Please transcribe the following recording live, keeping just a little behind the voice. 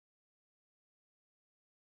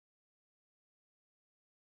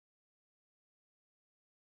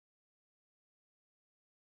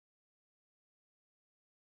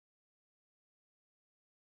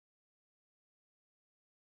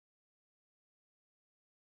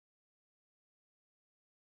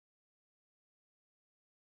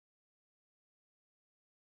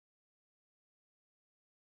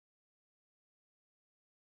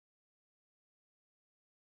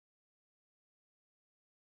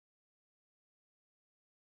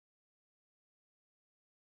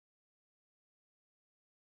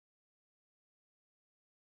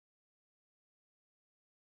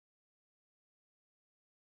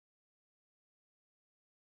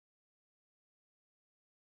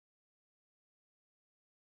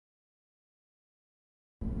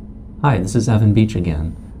Hi, this is Evan Beach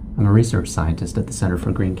again. I'm a research scientist at the Center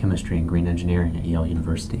for Green Chemistry and Green Engineering at Yale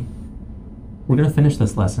University. We're going to finish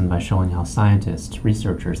this lesson by showing how scientists,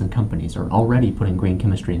 researchers, and companies are already putting green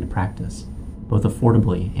chemistry into practice, both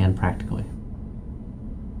affordably and practically.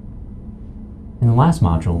 In the last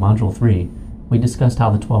module, Module 3, we discussed how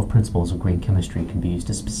the 12 principles of green chemistry can be used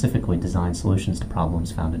to specifically design solutions to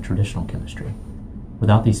problems found in traditional chemistry.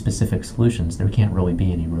 Without these specific solutions, there can't really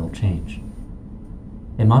be any real change.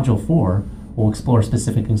 In Module 4, we'll explore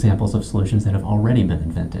specific examples of solutions that have already been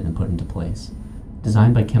invented and put into place,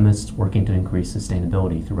 designed by chemists working to increase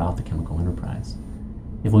sustainability throughout the chemical enterprise.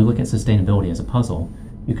 If we look at sustainability as a puzzle,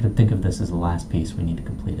 you could think of this as the last piece we need to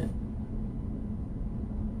complete it.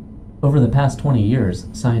 Over the past 20 years,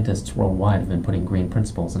 scientists worldwide have been putting green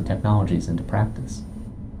principles and technologies into practice.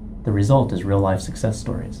 The result is real-life success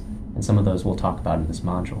stories, and some of those we'll talk about in this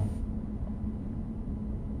module.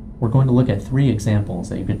 We're going to look at 3 examples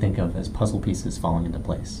that you could think of as puzzle pieces falling into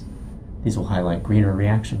place. These will highlight greener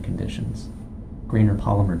reaction conditions, greener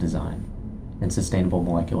polymer design, and sustainable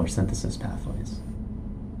molecular synthesis pathways.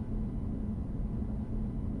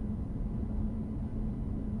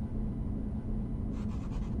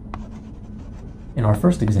 In our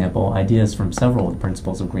first example, ideas from several of the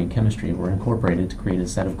principles of green chemistry were incorporated to create a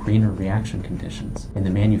set of greener reaction conditions in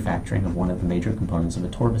the manufacturing of one of the major components of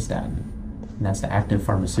atorvastatin, and that's the active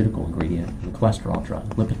pharmaceutical ingredient in the cholesterol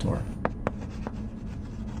drug, Lipitor.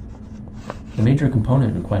 The major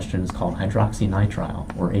component in question is called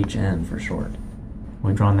hydroxynitrile, or HN for short.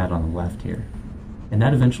 We've drawn that on the left here. And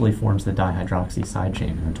that eventually forms the dihydroxy side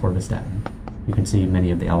chain in atorvastatin. You can see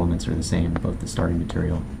many of the elements are the same, both the starting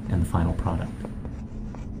material and the final product.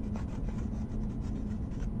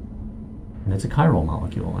 And it's a chiral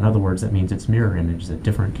molecule. In other words, that means its mirror image is a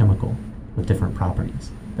different chemical with different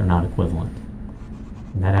properties. They're not equivalent.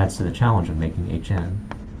 And that adds to the challenge of making HN.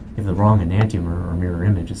 If the wrong enantiomer or mirror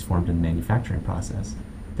image is formed in the manufacturing process,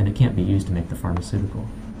 then it can't be used to make the pharmaceutical,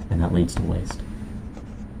 and that leads to waste.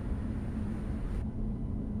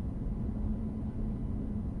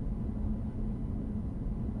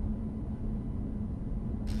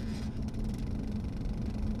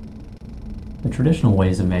 The traditional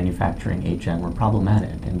ways of manufacturing HN were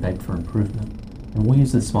problematic and begged for improvement, and we'll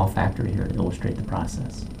use this small factory here to illustrate the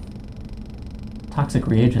process. Toxic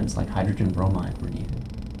reagents like hydrogen bromide were needed.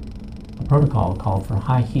 A protocol called for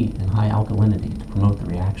high heat and high alkalinity to promote the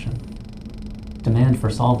reaction. Demand for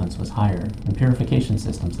solvents was higher, and purification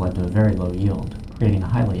systems led to a very low yield, creating a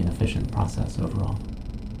highly inefficient process overall.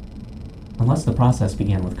 Unless the process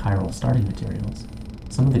began with chiral starting materials,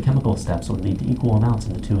 some of the chemical steps would lead to equal amounts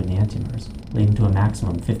of the 2 enantiomers, leading to a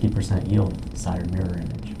maximum 50% yield of the desired mirror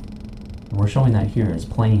image. And we're showing that here as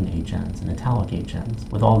plain HNs and italic HNs,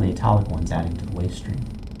 with all the italic ones adding to the waste stream.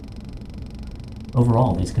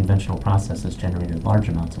 Overall, these conventional processes generated large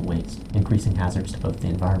amounts of waste, increasing hazards to both the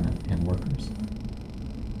environment and workers.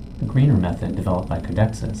 The greener method, developed by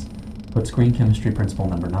Codexis, puts green chemistry principle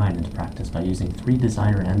number 9 into practice by using 3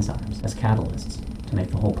 designer enzymes as catalysts to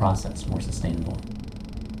make the whole process more sustainable.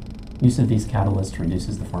 Use of these catalysts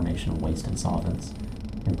reduces the formation of waste and solvents,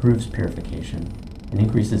 improves purification, and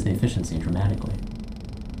increases the efficiency dramatically.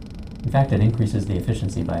 In fact, it increases the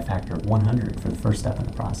efficiency by a factor of 100 for the first step in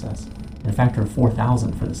the process, and a factor of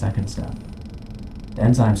 4,000 for the second step. The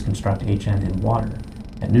enzymes construct HN in water,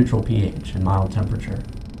 at neutral pH and mild temperature.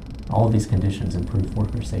 All of these conditions improve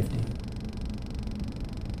worker safety.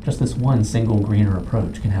 Just this one single greener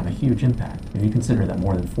approach can have a huge impact if you consider that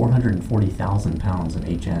more than 440,000 pounds of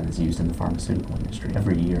HN is used in the pharmaceutical industry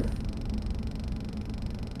every year.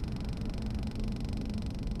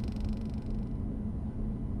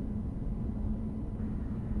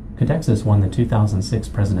 Codexis won the 2006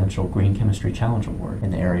 Presidential Green Chemistry Challenge Award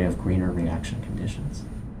in the area of greener reaction conditions.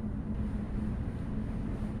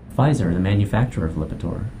 Pfizer, the manufacturer of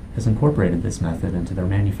Lipitor, has incorporated this method into their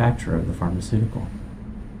manufacture of the pharmaceutical.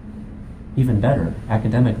 Even better,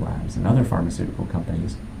 academic labs and other pharmaceutical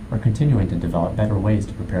companies are continuing to develop better ways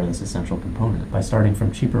to prepare this essential component by starting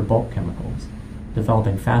from cheaper bulk chemicals,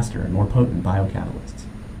 developing faster and more potent biocatalysts,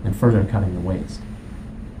 and further cutting the waste.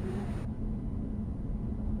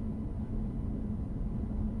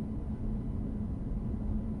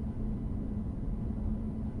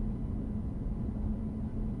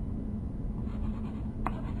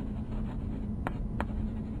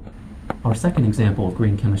 Our second example of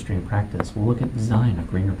green chemistry in practice will look at the design of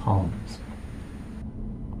greener polymers.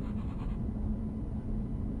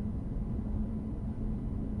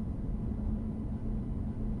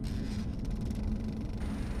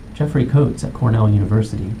 Jeffrey Coates at Cornell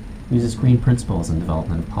University uses green principles in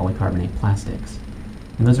development of polycarbonate plastics,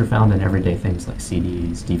 And those are found in everyday things like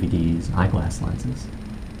CDs, DVDs, and eyeglass lenses.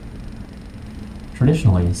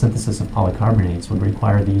 Traditionally, synthesis of polycarbonates would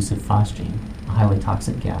require the use of phosgene, a highly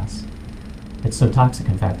toxic gas. It's so toxic,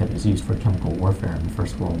 in fact, that it was used for chemical warfare in the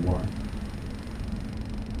First World War.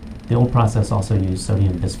 The old process also used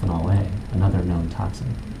sodium bisphenol A, another known toxin.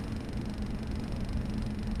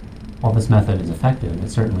 While this method is effective, it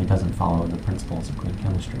certainly doesn't follow the principles of green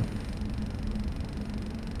chemistry.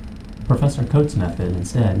 Professor Coates' method,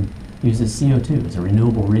 instead, uses CO2 as a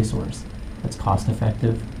renewable resource that's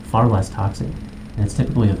cost-effective, far less toxic, and it's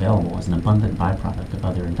typically available as an abundant byproduct of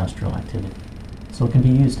other industrial activity, so it can be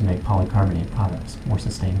used to make polycarbonate products more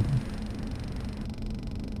sustainably.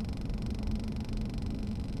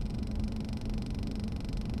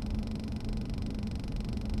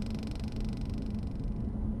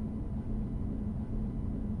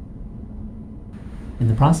 In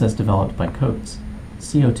the process developed by Coates,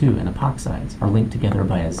 CO2 and epoxides are linked together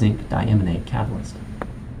by a zinc diaminate catalyst.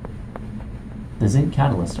 The zinc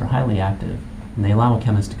catalysts are highly active, and they allow a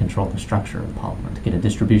chemist to control the structure of the polymer to get a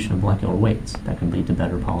distribution of molecular weights that can lead to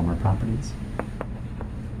better polymer properties.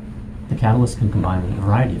 The catalyst can combine with a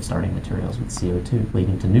variety of starting materials with CO2,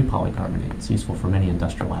 leading to new polycarbonates useful for many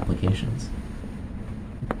industrial applications.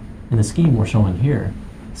 In the scheme we're showing here,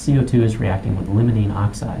 CO2 is reacting with limonene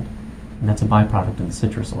oxide, and that's a byproduct of the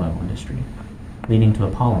citrus oil industry, leading to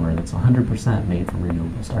a polymer that's 100% made from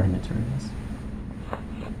renewable starting materials.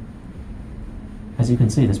 As you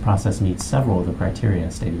can see, this process meets several of the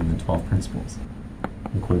criteria stated in the 12 principles,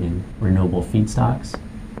 including renewable feedstocks,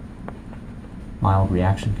 mild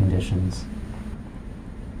reaction conditions,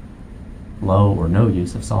 low or no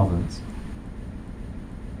use of solvents,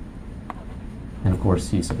 and of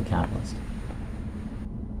course, use of a catalyst.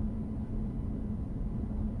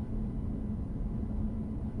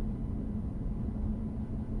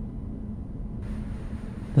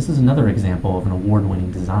 This is another example of an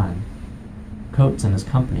award-winning design. Coates and his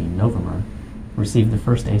company, Novomer, received the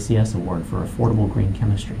first ACS award for affordable green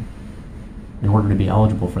chemistry. In order to be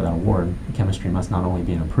eligible for that award, the chemistry must not only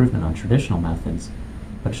be an improvement on traditional methods,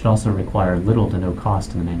 but should also require little to no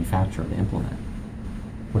cost to the manufacturer to implement,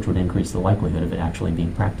 which would increase the likelihood of it actually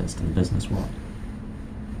being practiced in the business world.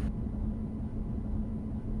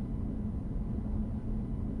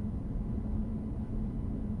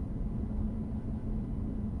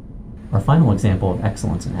 Our final example of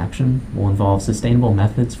excellence in action will involve sustainable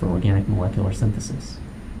methods for organic molecular synthesis.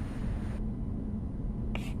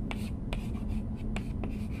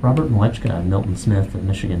 Robert Malechka and Milton Smith of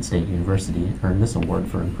Michigan State University earned this award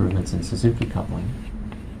for improvements in Suzuki coupling,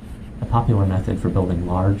 a popular method for building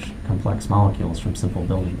large, complex molecules from simple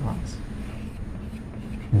building blocks.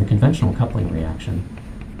 In the conventional coupling reaction,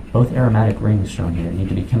 both aromatic rings shown here need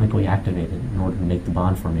to be chemically activated in order to make the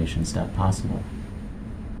bond formation step possible.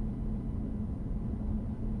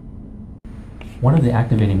 One of the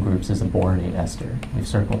activating groups is a boronate ester. We've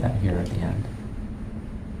circled that here at the end.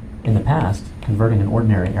 In the past, converting an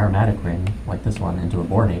ordinary aromatic ring, like this one, into a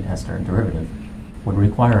boronate ester derivative would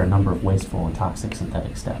require a number of wasteful and toxic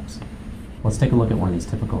synthetic steps. Let's take a look at one of these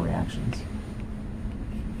typical reactions.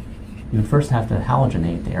 You would first have to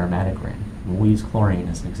halogenate the aromatic ring, and we'll use chlorine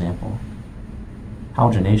as an example.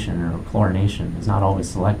 Halogenation, or chlorination, is not always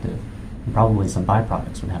selective, and probably some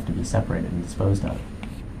byproducts would have to be separated and disposed of.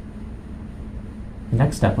 The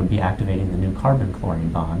next step would be activating the new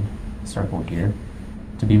carbon-chlorine bond, circled here,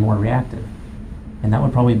 to be more reactive, and that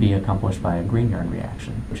would probably be accomplished by a Grignard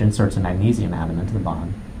reaction, which inserts a magnesium atom into the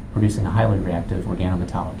bond, producing a highly reactive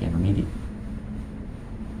organometallic intermediate.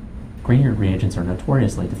 Grignard reagents are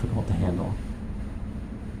notoriously difficult to handle.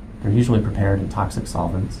 They're usually prepared in toxic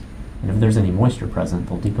solvents, and if there's any moisture present,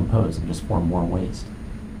 they'll decompose and just form more waste.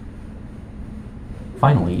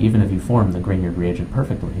 Finally, even if you form the Grignard reagent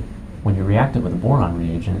perfectly, when you react it with a boron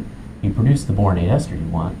reagent, you produce the boronate ester you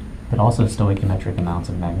want, but also stoichiometric amounts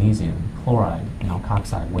of magnesium, chloride, and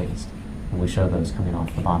alkoxide waste, and we show those coming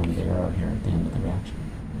off the bottom of the arrow here at the end of the reaction.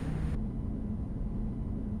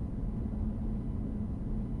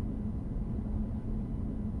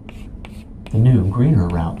 The new, greener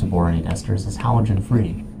route to boronate esters is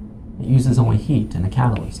halogen-free. It uses only heat and a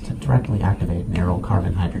catalyst to directly activate an aryl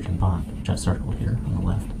carbon-hydrogen bond, which I've circled here on the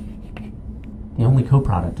left. The only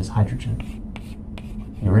coproduct is hydrogen.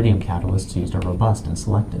 Iridium catalysts used are robust and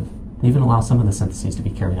selective, and even allow some of the syntheses to be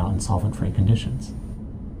carried out in solvent-free conditions.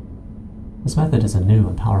 This method is a new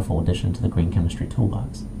and powerful addition to the green chemistry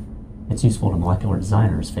toolbox. It's useful to molecular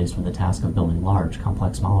designers faced with the task of building large,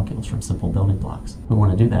 complex molecules from simple building blocks, who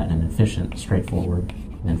want to do that in an efficient, straightforward,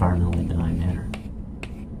 and environmentally benign manner.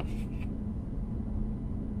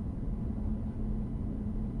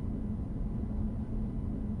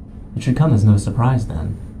 It should come as no surprise,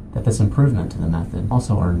 then, that this improvement to the method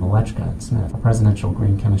also earned Malechka and Smith a Presidential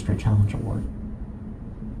Green Chemistry Challenge Award.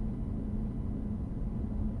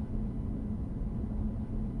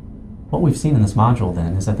 What we've seen in this module,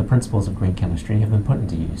 then, is that the principles of green chemistry have been put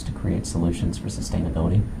into use to create solutions for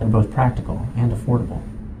sustainability that are both practical and affordable.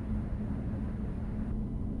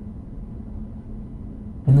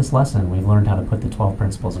 In this lesson, we've learned how to put the 12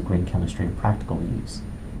 principles of green chemistry to practical use.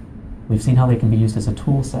 We've seen how they can be used as a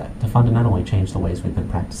tool set to fundamentally change the ways we've been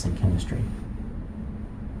practicing chemistry.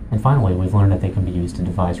 And finally, we've learned that they can be used to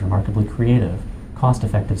devise remarkably creative,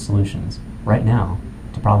 cost-effective solutions, right now,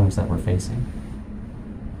 to problems that we're facing.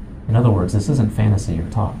 In other words, this isn't fantasy or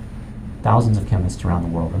talk. Thousands of chemists around the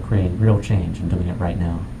world are creating real change and doing it right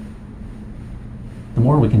now. The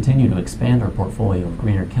more we continue to expand our portfolio of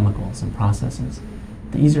greener chemicals and processes,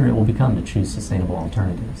 the easier it will become to choose sustainable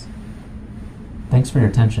alternatives. Thanks for your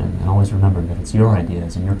attention, and always remember that it's your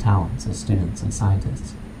ideas and your talents as students and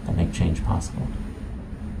scientists that make change possible.